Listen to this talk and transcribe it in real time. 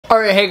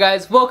Alright, hey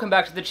guys, welcome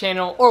back to the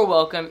channel, or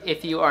welcome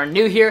if you are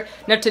new here.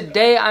 Now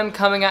today I'm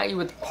coming at you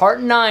with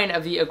part 9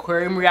 of the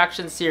aquarium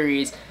reaction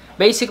series.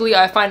 Basically,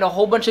 I find a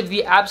whole bunch of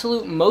the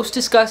absolute most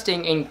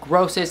disgusting and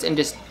grossest and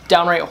just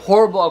downright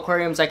horrible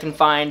aquariums I can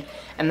find,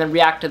 and then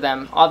react to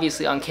them,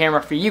 obviously on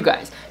camera for you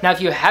guys. Now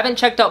if you haven't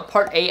checked out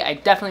part 8, I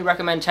definitely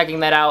recommend checking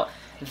that out.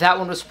 That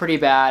one was pretty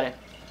bad.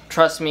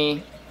 Trust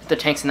me, the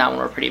tanks in that one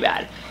were pretty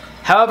bad.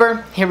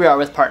 However, here we are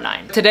with part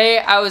 9. Today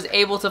I was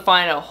able to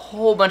find a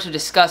whole bunch of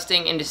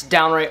disgusting and just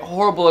downright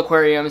horrible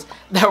aquariums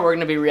that we're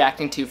going to be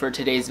reacting to for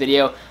today's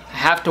video. I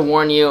have to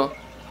warn you,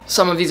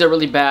 some of these are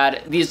really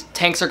bad. These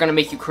tanks are going to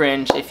make you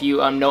cringe. If you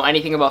know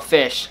anything about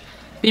fish,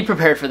 be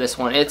prepared for this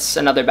one. It's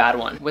another bad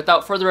one.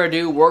 Without further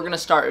ado, we're going to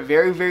start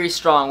very, very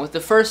strong with the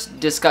first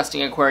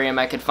disgusting aquarium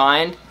I could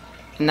find,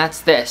 and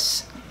that's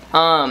this.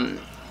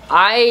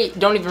 I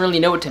don't even really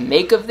know what to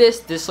make of this.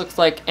 This looks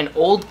like an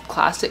old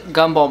classic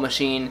gumball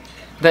machine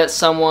that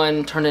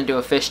someone turned into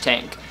a fish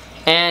tank.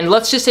 And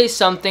let's just say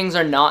some things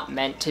are not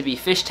meant to be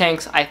fish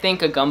tanks. I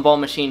think a gumball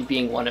machine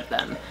being one of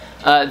them.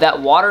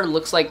 That water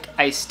looks like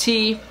iced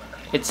tea.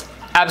 It's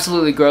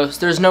absolutely gross.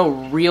 There's no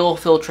real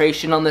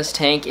filtration on this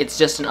tank. It's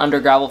just an under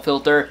gravel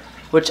filter,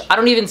 which I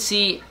don't even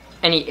see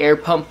any air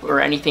pump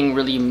or anything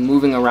really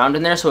moving around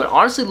in there. So it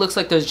honestly looks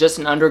like there's just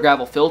an under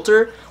gravel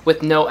filter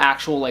with no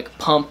actual like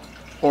pump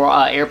or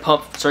air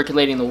pump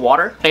circulating the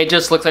water. It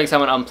just looks like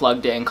someone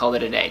unplugged it and called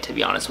it a day, to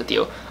be honest with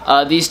you.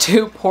 These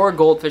two poor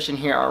goldfish in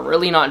here are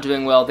really not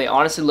doing well. They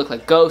honestly look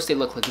like ghosts. They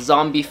look like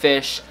zombie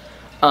fish,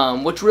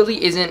 which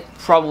really isn't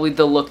probably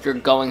the look you're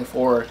going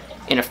for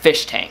in a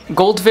fish tank.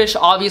 Goldfish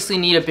obviously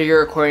need a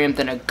bigger aquarium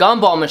than a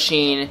gumball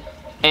machine,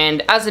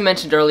 and as I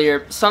mentioned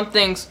earlier, some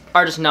things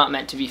are just not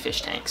meant to be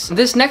fish tanks.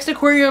 This next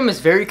aquarium is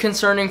very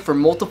concerning for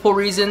multiple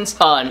reasons,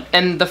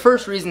 and the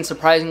first reason,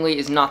 surprisingly,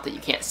 is not that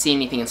you can't see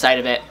anything inside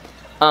of it.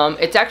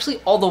 It's actually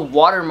all the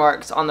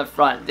watermarks on the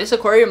front. This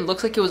aquarium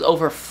looks like it was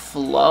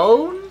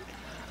overflown.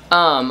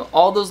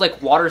 All those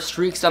like water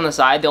streaks down the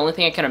side, the only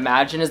thing I can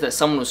imagine is that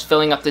someone was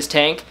filling up this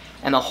tank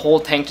and the whole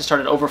tank just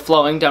started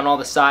overflowing down all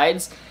the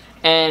sides.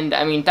 And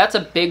I mean, that's a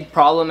big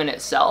problem in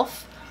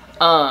itself.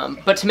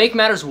 But to make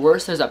matters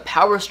worse, there's a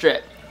power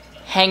strip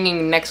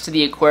hanging next to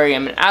the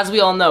aquarium. And as we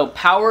all know,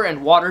 power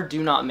and water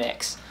do not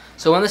mix.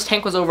 So when this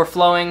tank was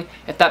overflowing,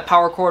 if that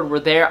power cord were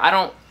there, I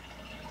don't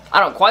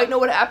quite know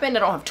what happened.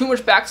 I don't have too much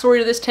backstory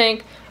to this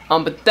tank,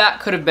 but that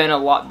could have been a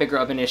lot bigger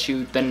of an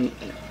issue than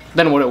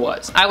what it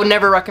was. I would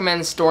never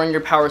recommend storing your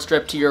power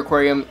strip to your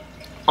aquarium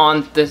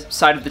on the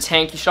side of the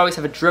tank. You should always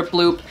have a drip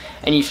loop,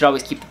 and you should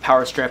always keep the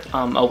power strip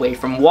away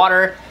from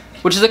water,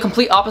 which is the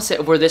complete opposite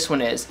of where this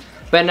one is.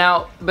 But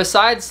now,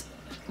 besides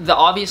the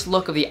obvious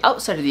look of the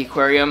outside of the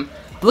aquarium,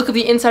 the look of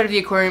the inside of the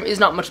aquarium is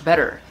not much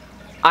better.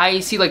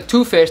 I see like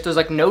two fish, there's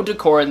like no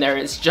decor in there,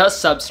 it's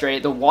just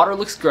substrate, the water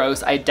looks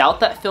gross, I doubt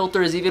that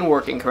filter is even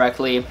working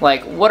correctly.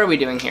 Like, what are we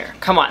doing here?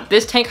 Come on,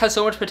 this tank has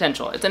so much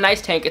potential. It's a nice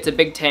tank, it's a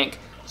big tank,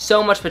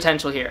 so much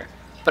potential here.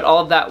 But all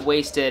of that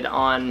wasted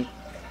on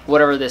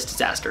whatever this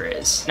disaster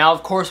is. Now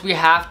of course we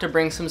have to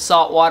bring some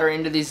salt water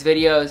into these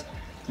videos.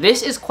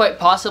 This is quite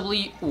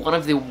possibly one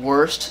of the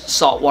worst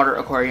saltwater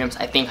aquariums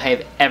I think I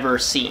have ever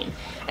seen.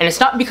 And it's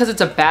not because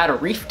it's a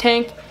bad reef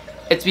tank,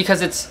 it's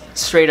because it's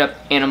straight up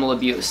animal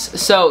abuse.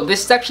 So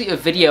this is actually a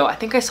video, I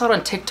think I saw it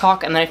on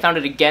TikTok and then I found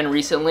it again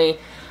recently,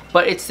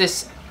 but it's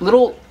this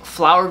little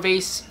flower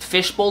vase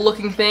fishbowl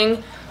looking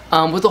thing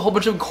with a whole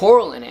bunch of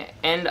coral in it.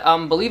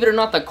 And believe it or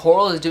not, the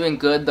coral is doing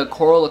good. The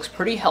coral looks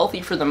pretty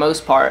healthy for the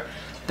most part.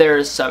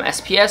 There's some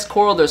SPS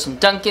coral, there's some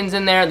Dunkins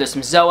in there, there's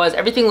some Zoas,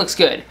 everything looks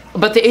good.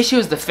 But the issue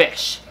is the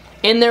fish.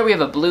 In there we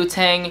have a blue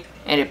tang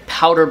and a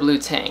powder blue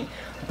tang.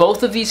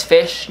 Both of these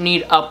fish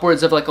need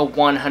upwards of like a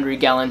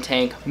 100-gallon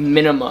tank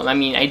minimum. I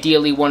mean,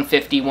 ideally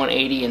 150,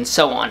 180, and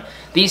so on.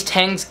 These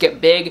tanks get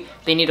big,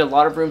 they need a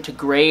lot of room to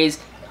graze,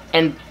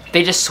 and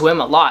they just swim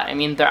a lot. I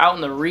mean, they're out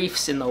in the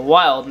reefs in the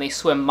wild, and they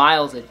swim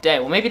miles a day.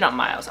 Well, maybe not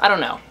miles, I don't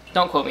know.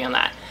 Don't quote me on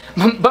that.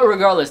 But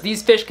regardless,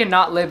 these fish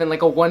cannot live in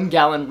like a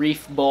 1-gallon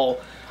reef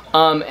bowl.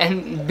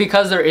 And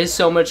because there is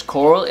so much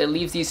coral, it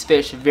leaves these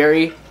fish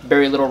very,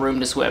 very little room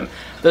to swim.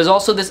 There's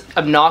also this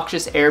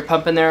obnoxious air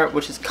pump in there,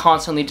 which is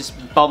constantly just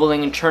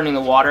bubbling and churning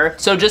the water.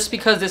 So just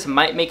because this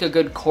might make a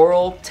good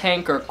coral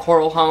tank or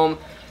coral home,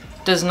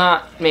 does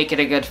not make it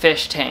a good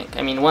fish tank.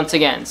 I mean, once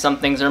again, some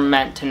things are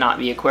meant to not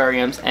be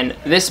aquariums, and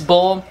this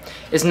bowl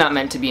is not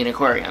meant to be an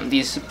aquarium.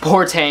 These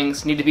poor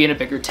tanks need to be in a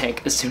bigger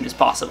tank as soon as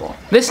possible.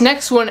 This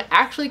next one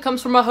actually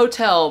comes from a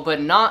hotel, but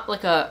not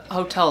like a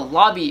hotel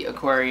lobby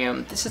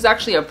aquarium. This is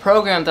actually a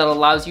program that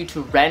allows you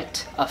to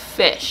rent a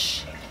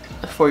fish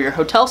for your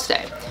hotel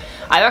stay.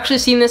 I've actually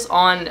seen this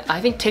on, I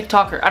think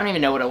TikTok, or I don't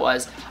even know what it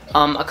was,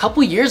 a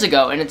couple years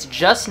ago, and it's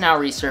just now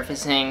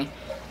resurfacing.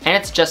 And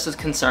it's just as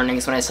concerning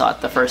as when I saw it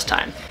the first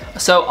time.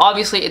 So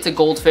obviously it's a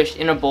goldfish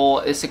in a bowl.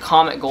 It's a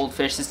comet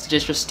goldfish. It's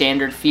just your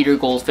standard feeder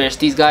goldfish.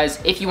 These guys,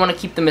 if you want to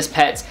keep them as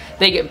pets,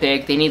 they get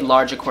big. They need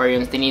large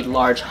aquariums. They need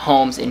large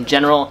homes in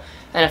general.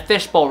 And a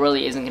fish bowl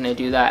really isn't going to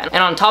do that.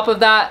 And on top of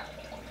that,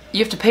 you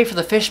have to pay for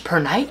the fish per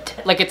night?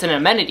 Like it's an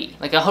amenity,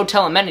 like a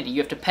hotel amenity.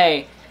 You have to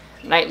pay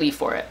nightly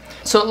for it.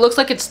 So it looks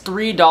like it's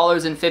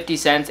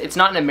 $3.50. It's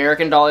not in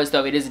American dollars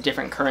though, it is a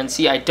different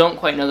currency. I don't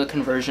quite know the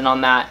conversion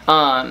on that.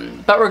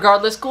 But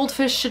regardless,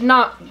 goldfish should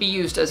not be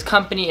used as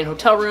company in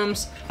hotel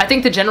rooms. I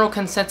think the general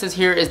consensus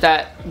here is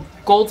that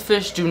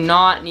goldfish do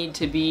not need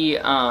to be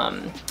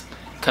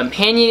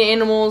companion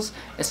animals,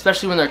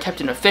 especially when they're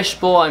kept in a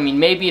fishbowl. I mean,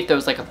 maybe if there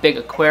was like a big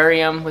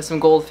aquarium with some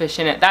goldfish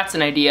in it, that's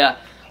an idea.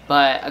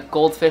 But a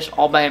goldfish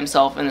all by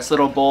himself in this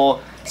little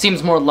bowl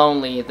seems more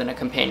lonely than a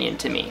companion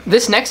to me.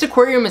 This next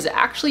aquarium is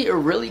actually a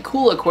really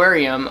cool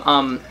aquarium,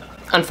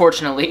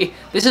 unfortunately.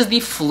 This is the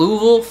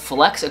Fluval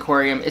Flex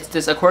aquarium. It's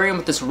this aquarium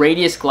with this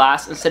radius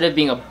glass. Instead of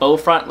being a bow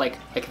front like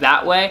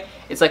that way,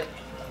 it's like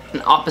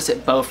an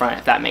opposite bow front,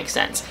 if that makes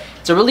sense.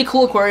 It's a really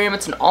cool aquarium.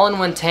 It's an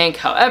all-in-one tank.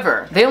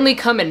 However, they only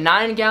come in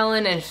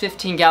 9-gallon and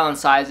 15-gallon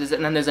sizes,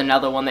 and then there's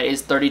another one that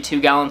is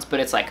 32 gallons, but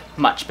it's like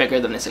much bigger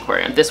than this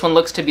aquarium. This one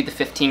looks to be the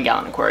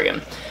 15-gallon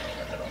aquarium.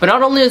 But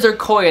not only is there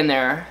koi in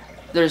there,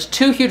 there's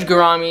 2 huge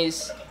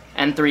gouramis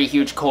and 3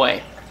 huge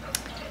koi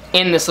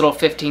in this little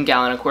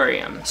 15-gallon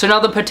aquarium. So now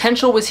the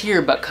potential was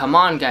here, but come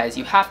on guys,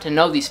 you have to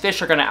know these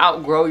fish are gonna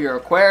outgrow your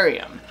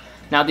aquarium.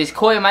 Now these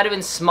koi might have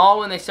been small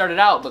when they started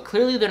out, but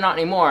clearly they're not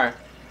anymore.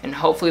 And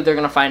hopefully they're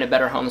gonna find a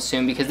better home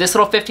soon, because this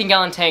little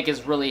 15-gallon tank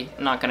is really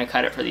not gonna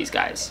cut it for these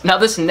guys. Now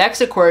this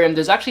next aquarium,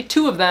 there's actually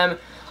 2 of them.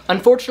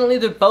 Unfortunately,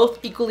 they're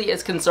both equally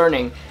as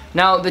concerning.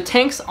 Now the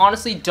tanks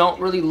honestly don't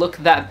really look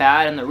that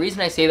bad, and the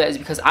reason I say that is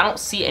because I don't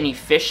see any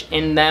fish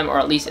in them, or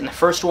at least in the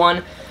first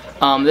one.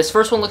 This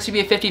first one looks to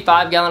be a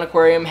 55-gallon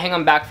aquarium,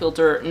 hang-on back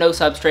filter, no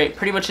substrate,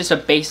 pretty much just a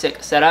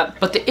basic setup.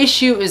 But the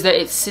issue is that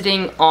it's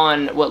sitting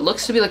on what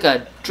looks to be like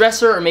a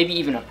dresser or maybe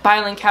even a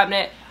filing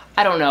cabinet.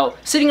 I don't know,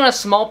 sitting on a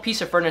small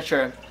piece of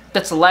furniture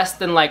that's less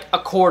than like a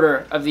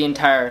quarter of the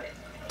entire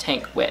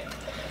tank width.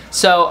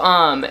 So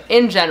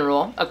in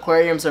general,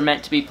 aquariums are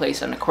meant to be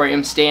placed on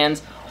aquarium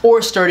stands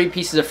or sturdy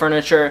pieces of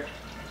furniture.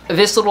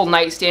 This little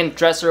nightstand,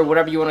 dresser,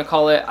 whatever you want to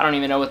call it, I don't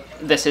even know what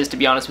this is to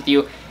be honest with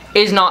you,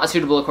 is not a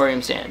suitable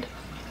aquarium stand.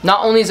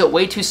 Not only is it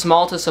way too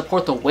small to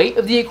support the weight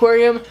of the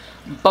aquarium,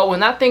 but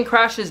when that thing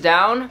crashes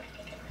down,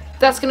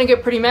 that's gonna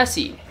get pretty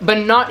messy. But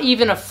not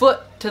even a foot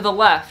to the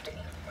left,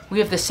 we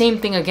have the same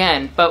thing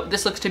again, but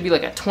this looks to be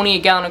like a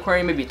 28-gallon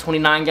aquarium, maybe a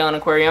 29-gallon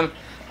aquarium.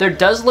 There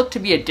does look to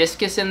be a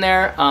discus in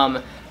there.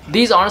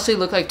 These honestly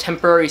look like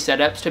temporary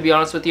setups, to be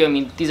honest with you. I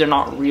mean, these are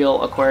not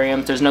real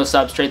aquariums. There's no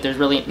substrate, there's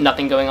really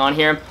nothing going on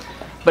here.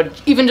 But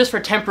even just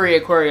for temporary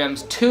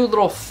aquariums, 2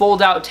 little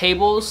fold-out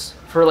tables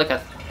for like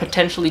a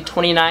potentially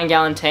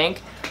 29-gallon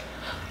tank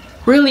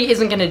really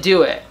isn't gonna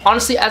do it.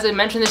 Honestly, as I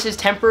mentioned, this is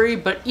temporary,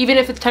 but even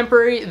if it's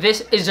temporary, this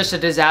is just a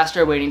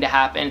disaster waiting to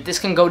happen. This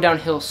can go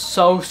downhill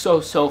so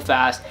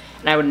fast,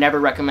 and I would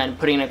never recommend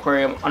putting an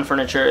aquarium on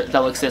furniture that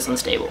looks this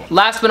unstable.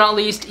 Last but not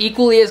least,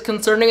 equally as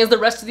concerning as the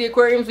rest of the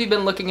aquariums we've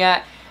been looking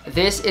at,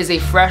 this is a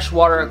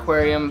freshwater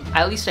aquarium.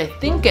 At least I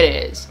think it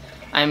is.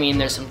 I mean,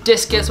 there's some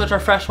discus, which are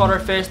freshwater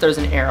fish. There's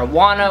an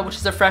arowana, which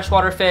is a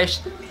freshwater fish.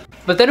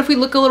 But then if we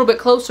look a little bit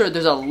closer,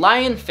 there's a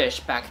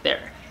lionfish back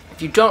there.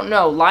 If you don't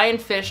know,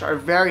 lionfish are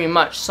very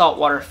much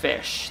saltwater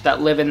fish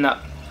that live in the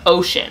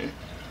ocean,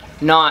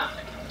 not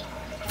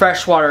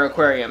freshwater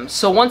aquariums.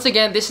 So once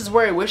again, this is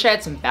where I wish I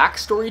had some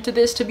backstory to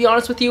this, to be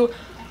honest with you.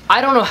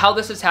 I don't know how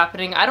this is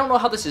happening. I don't know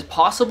how this is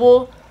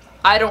possible.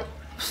 I don't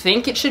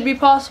think it should be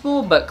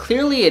possible, but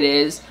clearly it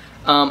is.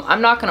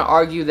 I'm not going to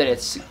argue that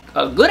it's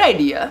a good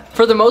idea.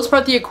 For the most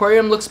part, the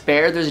aquarium looks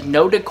bare. There's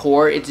no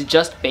decor. It's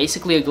just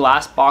basically a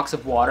glass box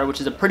of water, which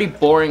is a pretty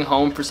boring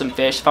home for some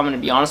fish, if I'm going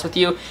to be honest with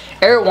you.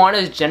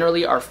 Arowanas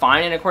generally are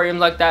fine in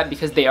aquariums like that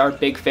because they are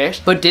big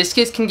fish, but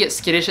discus can get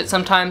skittish at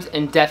sometimes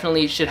and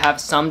definitely should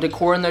have some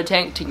decor in their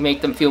tank to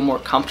make them feel more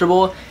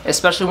comfortable,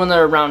 especially when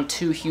they're around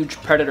 2 huge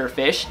predator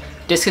fish.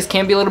 Discus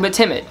can be a little bit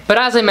timid. But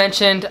as I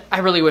mentioned, I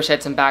really wish I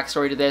had some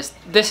backstory to this.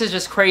 This is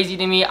just crazy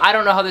to me. I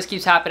don't know how this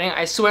keeps happening.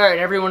 I swear in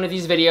every one of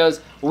these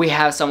videos, we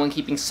have someone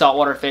keeping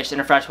saltwater fish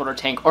in a freshwater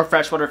tank or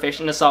freshwater fish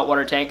in a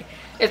saltwater tank.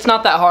 It's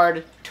not that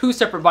hard. 2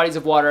 separate bodies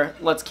of water.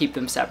 Let's keep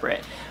them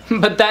separate.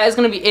 But that is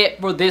going to be it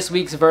for this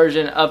week's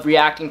version of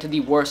reacting to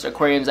the worst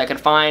aquariums I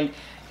could find.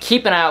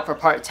 Keep an eye out for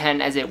part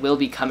 10 as it will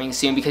be coming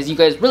soon because you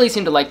guys really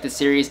seem to like this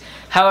series.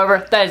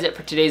 However, that is it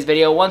for today's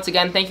video. Once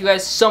again, thank you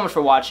guys so much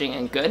for watching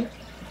and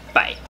goodbye.